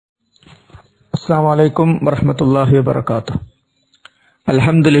അസ്സലാമു അലൈക്കും വറഹ്മത്തുള്ളാഹി വബറകാതുഹു.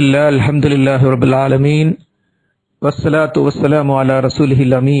 അൽഹംദുലില്ലാഹി റബ്ബിൽ ആലമീൻ വസ്സലാത്തു വസ്സലാമു അലാ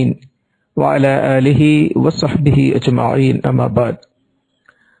റസൂലിഹിൽ അമീൻ വഅലാ ആലിഹി വസ്സഹ്ബിഹി അജ്മഈൻ. അമ്മാ ബഅദ്.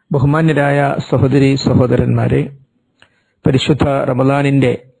 ബഹുമാന്യരായ സഹോദരി സഹോദരന്മാരെ, പരിശുദ്ധ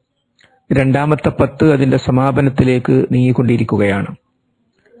റമളാനിന്റെ രണ്ടാമത്തെ 10 അതിന്റെ സമാപനത്തിലേക്ക് നീങ്ങിക്കൊണ്ടിരിക്കുകയാണ്.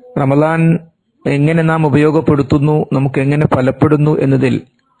 റമളാൻ എങ്ങനെ നാം ഉപയോഗപ്പെടുത്തുന്നു, നമുക്ക് എങ്ങനെ ഫലപ്പെടുന്നു എന്നതിൽ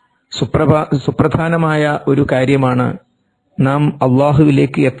സുപ്രധാനമായ ഒരു കാര്യമാണ് നാം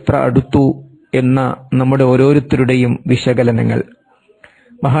അള്ളാഹുവിലേക്ക് എത്ര അടുത്തു എന്ന നമ്മുടെ ഓരോരുത്തരുടെയും വിശകലനങ്ങൾ.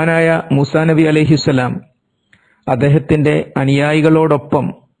 മഹാനായ മൂസാ നബി അലൈഹിസ്സലാം അദ്ദേഹത്തിന്റെ അനുയായികളോടൊപ്പം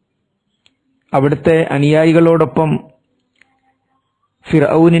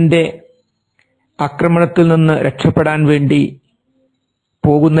ഫിർഔനിന്റെ ആക്രമണത്തിൽ നിന്ന് രക്ഷപ്പെടാൻ വേണ്ടി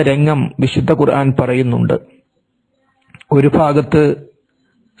പോകുന്ന രംഗം വിശുദ്ധ ഖുർആൻ പറയുന്നുണ്ട്. ഒരു ഭാഗത്ത്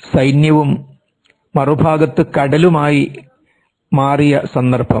സൈന്യവും മറുഭാഗത്ത് കടലുമായി മാറിയ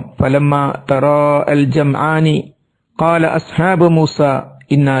സന്ദർഭം. ഫലമ്മ തറാ അൽ ജംആനി ഖാല അസ്ഹാബു മൂസ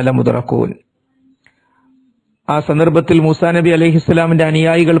ഇന്നാ ലമുദ്റകൂൻ. ആ സന്ദർഭത്തിൽ മൂസാ നബി അലൈഹിസ്സലാമിന്റെ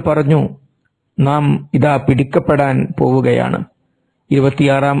അനുയായികൾ പറഞ്ഞു, നാം ഇതാ പിടിക്കപ്പെടാൻ പോവുകയാണ്.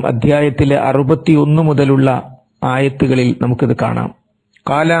 26-ാം അധ്യായത്തിലെ 61 മുതലുള്ള ആയത്തുകളിൽ നമുക്കിത് കാണാം.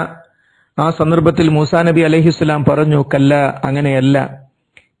 ഖാല, ആ സന്ദർഭത്തിൽ മൂസാ നബി അലൈഹിസ്സലാം പറഞ്ഞു, കല്ല, അങ്ങനെയല്ല,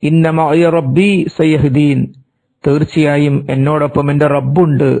 ഇന്ന മഅയ റബ്ബി സയഹ്ദീൻ, തീർച്ചയായും എന്നോടൊപ്പം എന്റെ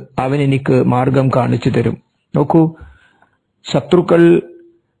റബ്ബുണ്ട്, അവൻ എനിക്ക് മാർഗം കാണിച്ചു തരും. നോക്കൂ, ശത്രുക്കൾ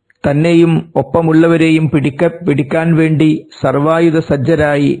തന്നെയും ഒപ്പമുള്ളവരെയും പിടിക്കാൻ വേണ്ടി സർവായുധ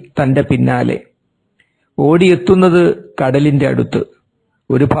സജ്ജരായി തന്റെ പിന്നാലെ ഓടിയെത്തുന്നത് കടലിന്റെ അടുത്ത്.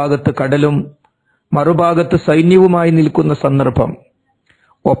 ഒരു ഭാഗത്ത് കടലും മറുഭാഗത്ത് സൈന്യവുമായി നിൽക്കുന്ന സന്ദർഭം.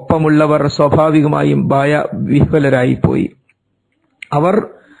 ഒപ്പമുള്ളവർ സ്വാഭാവികമായും ഭയവിഹ്വലരായി പോയി. അവർ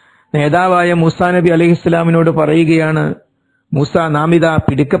നേതാവായ മൂസാ നബി അലൈഹിസ്സലാമിനോട് പറയുകയാണ്, മൂസ, നാം ഇതാ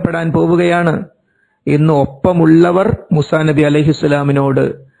പിടിക്കപ്പെടാൻ പോവുകയാണ് എന്ന് ഒപ്പമുള്ളവർ മൂസാ നബി അലൈഹിസ്സലാമിനോട്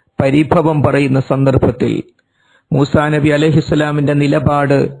പരിഭവം പറയുന്ന സന്ദർഭത്തിൽ മൂസാ നബി അലൈഹിസ്സലാമിന്റെ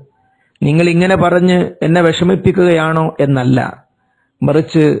നിലപാട് നിങ്ങൾ ഇങ്ങനെ പറഞ്ഞ് എന്നെ വിഷമിപ്പിക്കുകയാണോ എന്നല്ല,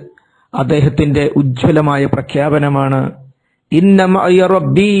 മറിച്ച് അദ്ദേഹത്തിന്റെ ഉജ്ജ്വലമായ പ്രഖ്യാപനമാണ്, ഇന്ന മഅയ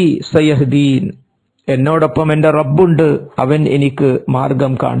റബ്ബി സയഹ്ദീൻ, എന്നോടൊപ്പം എന്റെ റബ്ബുണ്ട്, അവൻ എനിക്ക്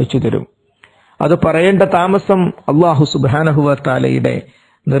മാർഗം കാണിച്ചു തരും. അത് പറയേണ്ട താമസം അല്ലാഹു സുബ്ഹാനഹു വ തആലയുടെ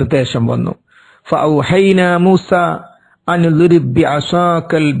നിർദ്ദേശം വന്നു. ഫഔഹൈനാ മൂസ അൻ ളിർബ്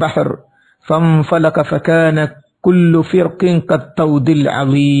ബിഅസാകൽ ബഹർ ഫൻഫലക ഫകാന കുല്ലു ഫിർഖിൻ കത്തൗദിൽ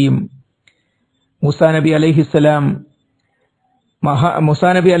അളീം. മൂസാ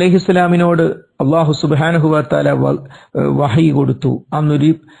നബി അലൈഹിസ്സലാമിനോട് അല്ലാഹു സുബ്ഹാനഹു വ തആല വഹി കൊടുത്തു.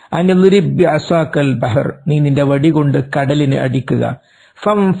 അൻളിർബ് ബിഅസാകൽ ബഹർ, നീ നിന്റെ വടി കൊണ്ട് കടലിനെ അടിക്കുക.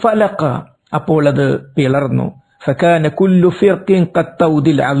 ഫൻഫലക, അപ്പോൾ അത് പിളർന്നു. ഫകാന കുല്ലു ഫിർഖിൻ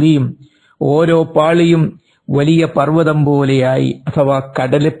കത്തൗദിൽ അളീം, ഓരോ പാളിയും വലിയ പർവ്വതം പോലെയായി, അഥവാ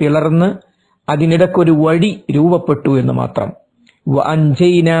കടല് പിളർന്ന് അതിനിടക്കൊരു വടി രൂപപ്പെട്ടു എന്ന് മാത്രം.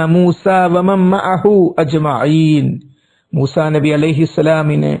 വഅൻജൈനാ മൂസ വമൻ മഅഹു അജ്മഈൻ, മൂസാ നബി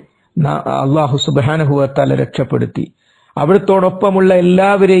അലൈഹിസ്സലാമിനെ അല്ലാഹു സുബ്ഹാനഹു വ തആല രക്ഷപ്പെടുത്തി. അവിടത്തോടൊപ്പമുള്ള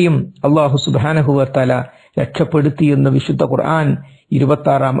എല്ലാവരെയും അല്ലാഹു സുബ്ഹാനഹു വ തആല രക്ഷപ്പെടുത്തി എന്ന് വിശുദ്ധ ഖുർആൻ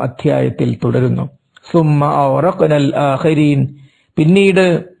 26-ാം അധ്യായത്തിൽ തുടരുന്നു. സുമ്മ ഔറഖ്നൽ ആഖിരീൻ, പിന്നീട്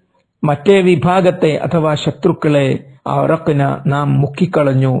മറ്റേ വിഭാഗത്തെ അഥവാ ശത്രുക്കളെ ഔറഖ്ന, നാം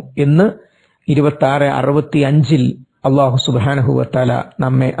മുക്കിക്കളഞ്ഞു എന്ന് 26:65 അല്ലാഹു സുബ്ഹാനഹു വ തആല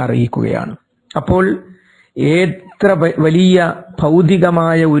നമ്മെ അറിയിക്കുകയാണ്. അപ്പോൾ എത്ര വലിയ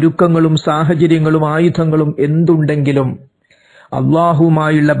ഭൗതികമായ ഒരുക്കങ്ങളും സാഹചര്യങ്ങളും ആയുധങ്ങളും എന്തുണ്ടെങ്കിലും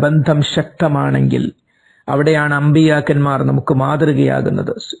അള്ളാഹുമായുള്ള ബന്ധം ശക്തമാണെങ്കിൽ അവിടെയാണ് അമ്പിയാക്കന്മാർ നമുക്ക്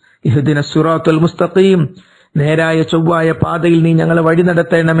മാതൃകയാകുന്നത്. ഇഹ്ദിന സിറാത്തുൽ മുസ്തഖീം, നേരായ ചൊവ്വായ പാതയിൽ നീ ഞങ്ങളെ വഴി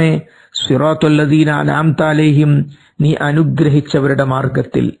നടത്തണമേ. സിറാത്തുൽ ലദീന അൻഅംത അലൈഹിം, നീ അനുഗ്രഹിച്ചവരുടെ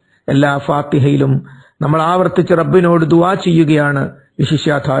മാർഗത്തിൽ. എല്ലാ ഫാത്തിഹയിലും നമ്മൾ ആവർത്തിച്ച് റബ്ബിനോട് ദുആ ചെയ്യുകയാണ്.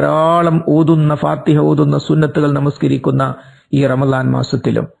 വിശിഷ്യ ധാരാളം ഓതുന്ന ഫാത്തിഹ ഓതുന്ന സുന്നത്തുകൾ നമസ്കരിക്കുന്ന ഈ റമളാൻ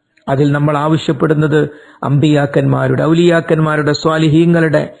മാസത്തിലും അതിൽ നമ്മൾ ആവശ്യപ്പെടുന്നത് അമ്പിയാക്കന്മാരുടെ, ഔലിയാക്കന്മാരുടെ,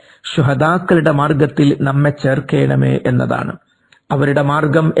 സ്വാലിഹീങ്ങളുടെ, ശുഹദാക്കളുടെ മാർഗത്തിൽ നമ്മെ ചേർക്കണമേ എന്നതാണ്. അവരുടെ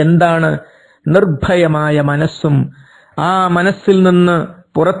മാർഗം എന്താണ്? നിർഭയമായ മനസ്സും ആ മനസ്സിൽ നിന്ന്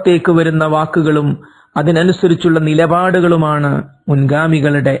പുറത്തേക്ക് വരുന്ന വാക്കുകളും അതിനനുസരിച്ചുള്ള നിലപാടുകളുമാണ്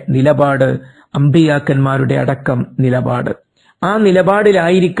മുൻഗാമികളുടെ നിലപാട്, അമ്പിയാക്കന്മാരുടെ അടക്കം നിലപാട്. ആ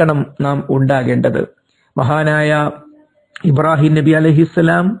നിലപാടിലായിരിക്കണം നാം ഉണ്ടാകേണ്ടത്. മഹാനായ ഇബ്രാഹിം നബി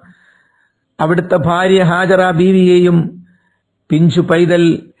അലൈഹിസ്സലാം അവിടുത്തെ ഭാര്യ ഹാജറ ബീവിയെയും പിഞ്ചു പൈതൽ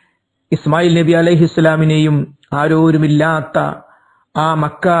ഇസ്മായിൽ നബി അലൈഹിസ്സലാമിനെയും ആരോരുമില്ലാത്ത ആ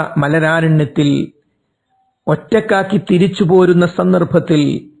മക്ക മലരാരണ്യത്തിൽ ഒറ്റക്കാക്കി തിരിച്ചു പോരുന്ന സന്ദർഭത്തിൽ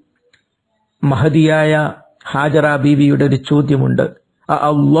മഹദിയായ ഹാജറ ബീവിയുടെ ഒരു ചോദ്യമുണ്ട്,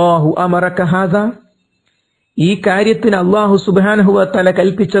 അല്ലാഹു അമറക ഹാദാ, ഈ കാര്യത്തിന് അല്ലാഹു സുബ്ഹാനഹു വ തആല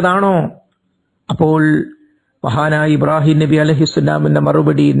കൽപ്പിച്ചതാണോ? അപ്പോൾ മഹാനായ ഇബ്രാഹിം നബി അലൈഹിസ്സലാമിന്റെ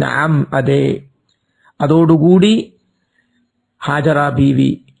മറുപടി നഅം, അതെ. അതോടുകൂടി ഹാജറ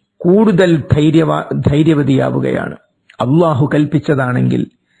ബീവി കൂടുതൽ ധൈര്യവതിയാവുകയാണ്. അള്ളാഹു കൽപ്പിച്ചതാണെങ്കിൽ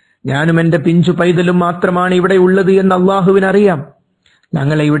ഞാനും എന്റെ പിഞ്ചു പൈതലും മാത്രമാണ് ഇവിടെ ഉള്ളത് എന്ന് അള്ളാഹുവിനറിയാം.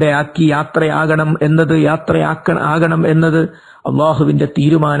 ഞങ്ങളെ ഇവിടെ ആക്കി യാത്രയാകണം എന്നത് അള്ളാഹുവിന്റെ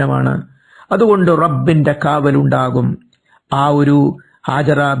തീരുമാനമാണ്. അതുകൊണ്ട് റബ്ബിന്റെ കാവലുണ്ടാകും. ആ ഒരു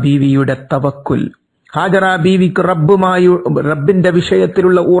ഹാജറ ബീവിയുടെ തവക്കുൽ, ഹാജറ ബീവിക്ക് റബ്ബിന്റെ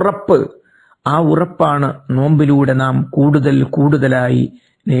വിഷയത്തിലുള്ള ഉറപ്പ്, ആ ഉറപ്പാണ് നോമ്പിലൂടെ നാം കൂടുതലായി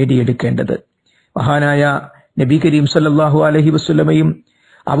നേടിയെടുക്കേണ്ടത്. മഹാനായ നബി കരീം സല്ലല്ലാഹു അലൈഹി വസല്ലമയും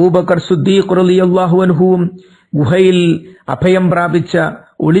അബൂബക്കർ സിദ്ദീഖ് റളിയല്ലാഹു അൻഹുവും ഗുഹയിൽ അഭയം പ്രാപിച്ച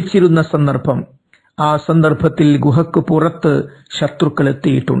ഒളിച്ചിരുന്ന സന്ദർഭം, ആ സന്ദർഭത്തിൽ ഗുഹക്ക് പുറത്ത് ശത്രുക്കൾ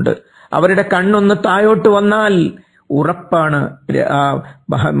എത്തിയിട്ടുണ്ട്. അവരുടെ കണ്ണൊന്ന് താഴോട്ട് വന്നാൽ ഉറപ്പാണ്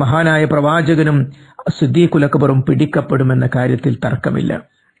മഹാനായ പ്രവാചകനും സിദ്ദീഖുൽ അക്ബറും പിടിക്കപ്പെടുമെന്ന കാര്യത്തിൽ തർക്കമില്ല.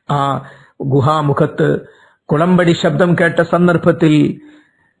 ആ ഗുഹാമുഖത്ത് കുളമ്പടി ശബ്ദം കേട്ട സന്ദർഭത്തിൽ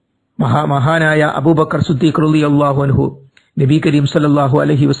മഹാനായ അബൂബക്കർ സിദ്ദീഖ് റളിയല്ലാഹു അൻഹു നബി കരീം സല്ലല്ലാഹു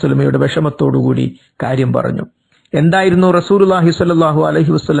അലൈഹി വസല്ലമയുടെ വിഷമത്തോടുകൂടി കാര്യം പറഞ്ഞു. എന്തായിരുന്നു റസൂലുള്ളാഹി സ്വല്ലല്ലാഹു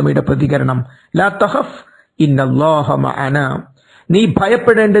അലൈഹി വസല്ലമയുടെ പ്രതികരണം? ലാ തഖഫ് ഇന്നല്ലാഹ മഅനാ, നീ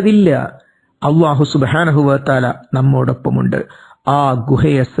ഭയപ്പെടേണ്ടതില്ല, അല്ലാഹു സുബ്ഹാനഹു വ തആല നമ്മോടൊപ്പമുണ്ട്. ആ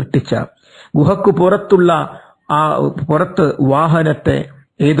ഗുഹയെ സൃഷ്ടിച്ച, ഗുഹക്ക് പുറത്ത് വാഹനത്തെ,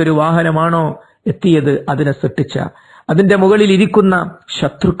 ഏതൊരു വാഹനമാണോ എത്തിയത് അതിനെ സൃഷ്ടിച്ച, അതിന്റെ മുകളിൽ ഇരിക്കുന്ന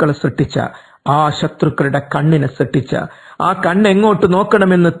ശത്രുക്കളെ സൃഷ്ടിച്ച, ആ ശത്രുക്കളുടെ കണ്ണിനെ സൃഷ്ടിച്ച, ആ കണ്ണ് എങ്ങോട്ട്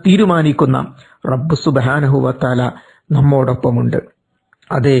നോക്കണമെന്ന് തീരുമാനിക്കുന്ന റബ്ബ് സുബ്ഹാനഹു വ തആല നമ്മോടൊപ്പമുണ്ട്.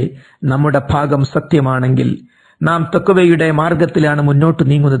 അതെ, നമ്മുടെ ഭാഗം സത്യമാണെങ്കിൽ, നാം തഖ്വയുടെ മാർഗത്തിലാണ് മുന്നോട്ട്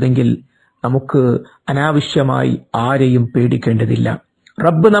നീങ്ങുന്നതെങ്കിൽ നമുക്ക് അനാവശ്യമായി ആരെയും പേടിക്കേണ്ടതില്ല.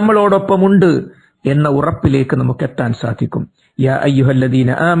 റബ്ബ് നമ്മളോടൊപ്പമുണ്ട് എന്ന ഉറപ്പിലേക്ക് നമുക്ക് എത്താൻ സാധിക്കും. യാ അയ്യുഹല്ലദീന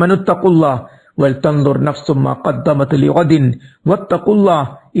ആമനു തഖുല്ലാഹ് വൽതൻദുർ നഫ്സും മാ ഖദ്ദമത് ലിഗദിൻ വത്തഖുല്ലാഹ്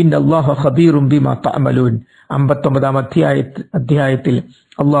ഇന്നല്ലാഹ ഖബീറും ബിമാ തഅമലൂൻ. 59-ാം അധ്യായത്തിൽ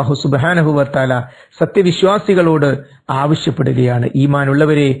അല്ലാഹു സുബ്ഹാനഹു വ തആല സത്യവിശ്വാസികളോട് ആവശ്യപ്പെടുകയാണ്,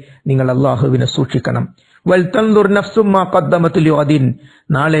 ഈമാനുള്ളവരെ നിങ്ങൾ അല്ലാഹുവിനെ സൂക്ഷിക്കണം. വൽതൻദുർ നഫ്സും മാ ഖദ്ദമത് ലിഗദിൻ,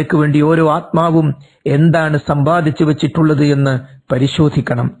 നാളേക്ക് വേണ്ടി ഓരോ ആത്മാവും എന്താണ് സമ്പാദിച്ചു വെച്ചിട്ടുള്ളത് എന്ന്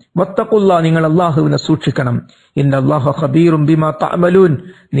പരിശോധിക്കണം. വത്തഖുല്ലാഹ്, നിങ്ങൾ അല്ലാഹുവിനെ സൂക്ഷിക്കണം. ഇന്നല്ലാഹ ഖബീറും ബിമാ തഅമലൂൻ,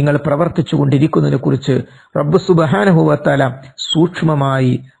 നിങ്ങൾ പ്രവർത്തിച്ചു കൊണ്ടിരിക്കുന്നതിനെ കുറിച്ച് റബ്ബ് സുബ്ഹാനഹു വ തആല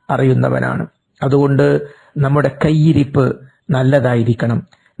സൂക്ഷ്മമായി അറിയുന്നവനാണ്. അതുകൊണ്ട് നമ്മുടെ കയ്യിരിപ്പ് നല്ലതായിരിക്കണം.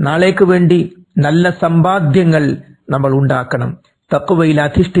 നാളേക്ക് വേണ്ടി നല്ല സമ്പാദ്യങ്ങൾ നമ്മൾ ഉണ്ടാക്കണം. തഖ്വയിൽ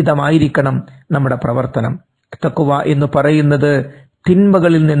അധിഷ്ഠിതമായിരിക്കണം നമ്മുടെ പ്രവർത്തനം. തഖ്വ എന്ന് പറയുന്നത്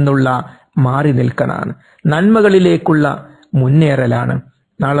തിന്മകളിൽ നിന്നുള്ള മാറി നിൽക്കലാണ്, നന്മകളിലേക്കുള്ള മുന്നേറലാണ്.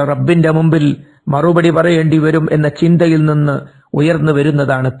 നാളെ റബ്ബിന്റെ മുമ്പിൽ മറുപടി പറയേണ്ടി വരും എന്ന ചിന്തയിൽ നിന്ന് ഉയർന്നു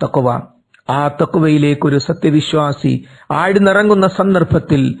വരുന്നതാണ് തഖ്വ. ആ തഖ്വയിലേക്കൊരു സത്യവിശ്വാസി ആഴ്ന്നിറങ്ങുന്ന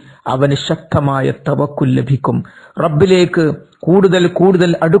സന്ദർഭത്തിൽ അവന് ശക്തമായ തവക്കുൽ ലഭിക്കും. റബ്ബിലേക്ക്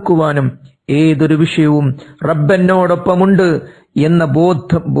കൂടുതൽ അടുക്കുവാനും ഏതൊരു വിഷയവും റബ്ബെന്നോടൊപ്പമുണ്ട് എന്ന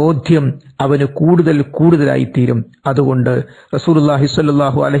ബോധ്യം അവന് കൂടുതലായി തീരും. അതുകൊണ്ട് റസൂലുള്ളാഹി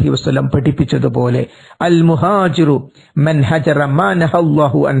സ്വല്ലല്ലാഹു അലൈഹി വസല്ലം പഠിപ്പിച്ചതുപോലെ അൽ മുഹാജിറു മൻ ഹജറ മാ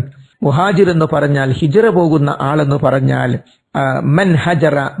നഹല്ലാഹു അൻ, മുഹാജിർ എന്ന് പറഞ്ഞാൽ ഹിജ്റ പോകുന്ന ആളെന്ന് പറഞ്ഞാൽ മൻ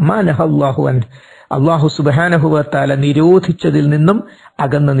ഹജറ മാ നഹല്ലാഹു അൻ, അല്ലാഹു സുബ്ഹാനഹു വ തആല നിരോധിച്ചതിൽ നിന്നും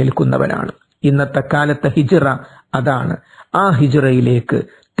അകന്നു നിൽക്കുന്നവനാണ്. ഇന്നത്തെ കാലത്തെ ഹിജ്റ അതാണ്. ആ ഹിജ്റയിലേക്ക്,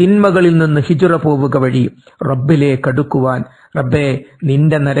 തിന്മകളിൽ നിന്ന് ഹിജ്റ പോവുക വഴി റബ്ബിലേക്ക് അടുക്കുവാൻ, റബ്ബേ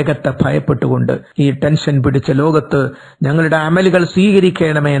നിന്റെ നരകത്തെ ഭയപ്പെട്ടുകൊണ്ട് ഈ ടെൻഷൻ പിടിച്ച ലോകത്ത് ഞങ്ങളുടെ അമലുകൾ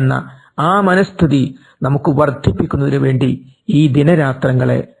സ്വീകരിക്കണമേ എന്ന ആ മനസ്ഥിതി നമുക്ക് വർദ്ധിപ്പിക്കുന്നതിന് വേണ്ടി ഈ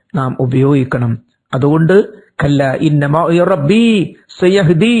ദിനരാത്രങ്ങളെ നാം ഉപയോഗിക്കണം. അതുകൊണ്ട് കല്ല ഇന്ന മഅ റബ്ബി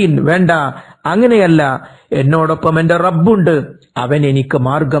സയഹ്ദീൻ, വേണ്ട, അങ്ങനെയല്ല, എന്നോടൊപ്പം എന്റെ റബ്ബുണ്ട്, അവൻ എനിക്ക്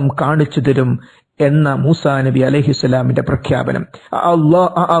മാർഗം കാണിച്ചു തരും എന്ന മൂസാ നബി അലൈഹിസ്സലാമിന്റെ പ്രഖ്യാപനം.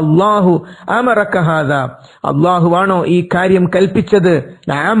 അല്ലാഹു അമറക ഹാദാ, അല്ലാഹുവാണോ ഈ കാര്യം കൽപ്പിച്ചത്?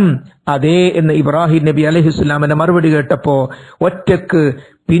 നഅം, അതേ എന്ന് ഇബ്രാഹിം നബി അലൈഹിസ്സലാമിന്റെ മറുപടി കേട്ടപ്പോ ഒറ്റക്ക്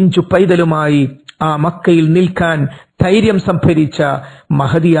പിഞ്ചു പൈതലുമായി ആ മക്കയിൽ നിൽക്കാൻ ധൈര്യം സംഭരിച്ച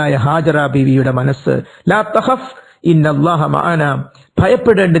മഹദിയായ ഹാജറ ബീവിയുടെ മനസ്സ് ലാ തഖഫ് ഇന്നല്ലാഹ മഅനാ,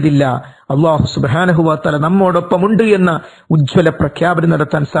 ഭയപ്പെടേണ്ടതില്ല, അല്ലാഹു സുബ്ഹാനഹു വ തആല നമ്മോടൊപ്പമുണ്ട് എന്ന ഉജ്ജ്വല പ്രഖ്യാപനം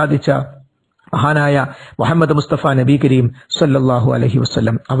നടത്താൻ സാധിച്ച മഹാനായ മുഹമ്മദ് മുസ്തഫ നബി കരീം സല്ലല്ലാഹു അലൈഹി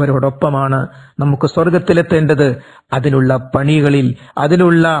വസല്ലം അവരോടൊപ്പമാണ് നമുക്ക് സ്വർഗത്തിലെത്തേണ്ടത്. അതിനുള്ള പണികളിൽ,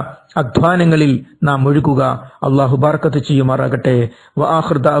 അതിനുള്ള അധ്വാനങ്ങളിൽ നാം മുഴുകുക. അള്ളാഹു ബർക്കത്ത് ചെയ്യുമാറാകട്ടെ.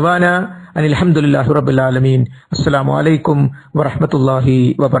 വആഖിറു ദഅവാനാ അനിൽ ഹംദുലില്ലാഹി റബ്ബിൽ ആലമീൻ. അസ്സലാമു അലൈക്കും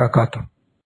വറഹ്മത്തുള്ളാഹി വബറകാതുഹു.